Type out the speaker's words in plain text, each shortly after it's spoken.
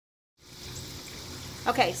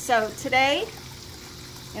Okay, so today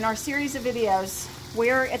in our series of videos,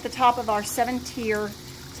 we're at the top of our 7-tier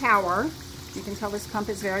tower. You can tell this pump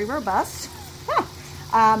is very robust.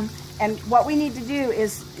 And what we need to do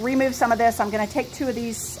is remove some of this. I'm going to take 2 of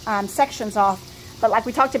these sections off. But like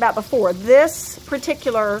we talked about before, this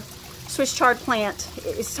particular Swiss chard plant,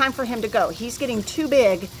 it's time for him to go. He's getting too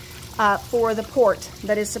big for the port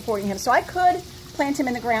that is supporting him. So I could plant him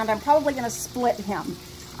in the ground. I'm probably going to split him.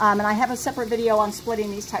 And I have a separate video on splitting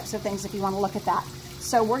these types of things if you want to look at that.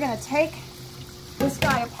 So we're going to take this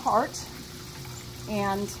guy apart,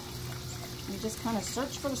 and you just kind of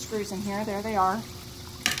search for the screws in here. There they are.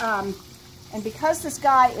 And because this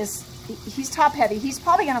guy he's top heavy, he's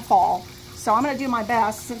probably going to fall. So I'm going to do my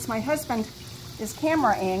best since my husband is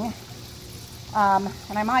cameraing.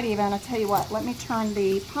 And I might even, I'll tell you what, let me turn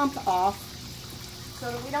the pump off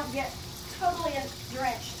so that we don't get totally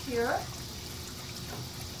drenched here.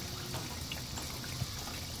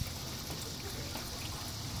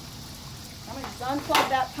 I'm going to just unplug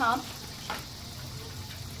that pump.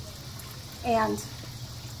 And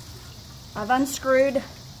I've unscrewed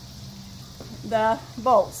the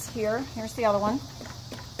bolts here. Here's the other one.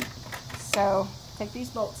 So take these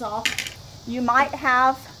bolts off. You might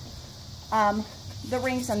have the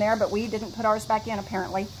rings in there, but we didn't put ours back in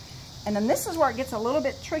apparently. And then this is where it gets a little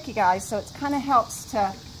bit tricky, guys, so it kind of helps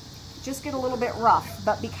to just get a little bit rough.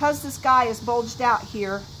 But because this guy is bulged out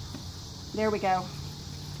here, there we go.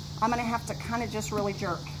 I'm going to have to kind of just really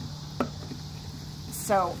jerk.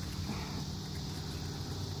 So,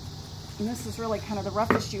 and this is really kind of the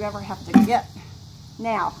roughest you ever have to get.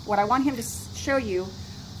 Now, what I want him to show you,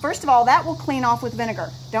 first of all, that will clean off with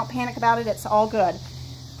vinegar. Don't panic about it, it's all good.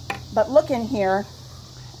 But look in here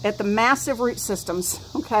at the massive root systems,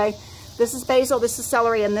 okay? This is basil, this is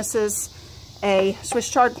celery, and this is a Swiss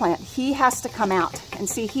chard plant. He has to come out. And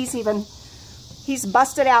see, he's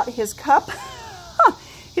busted out his cup.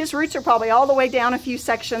 His roots are probably all the way down a few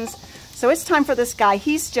sections. So it's time for this guy.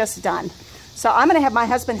 He's just done. So I'm gonna have my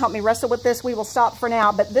husband help me wrestle with this. We will stop for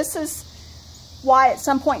now, but this is why at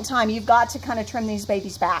some point in time, you've got to kind of trim these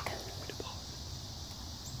babies back.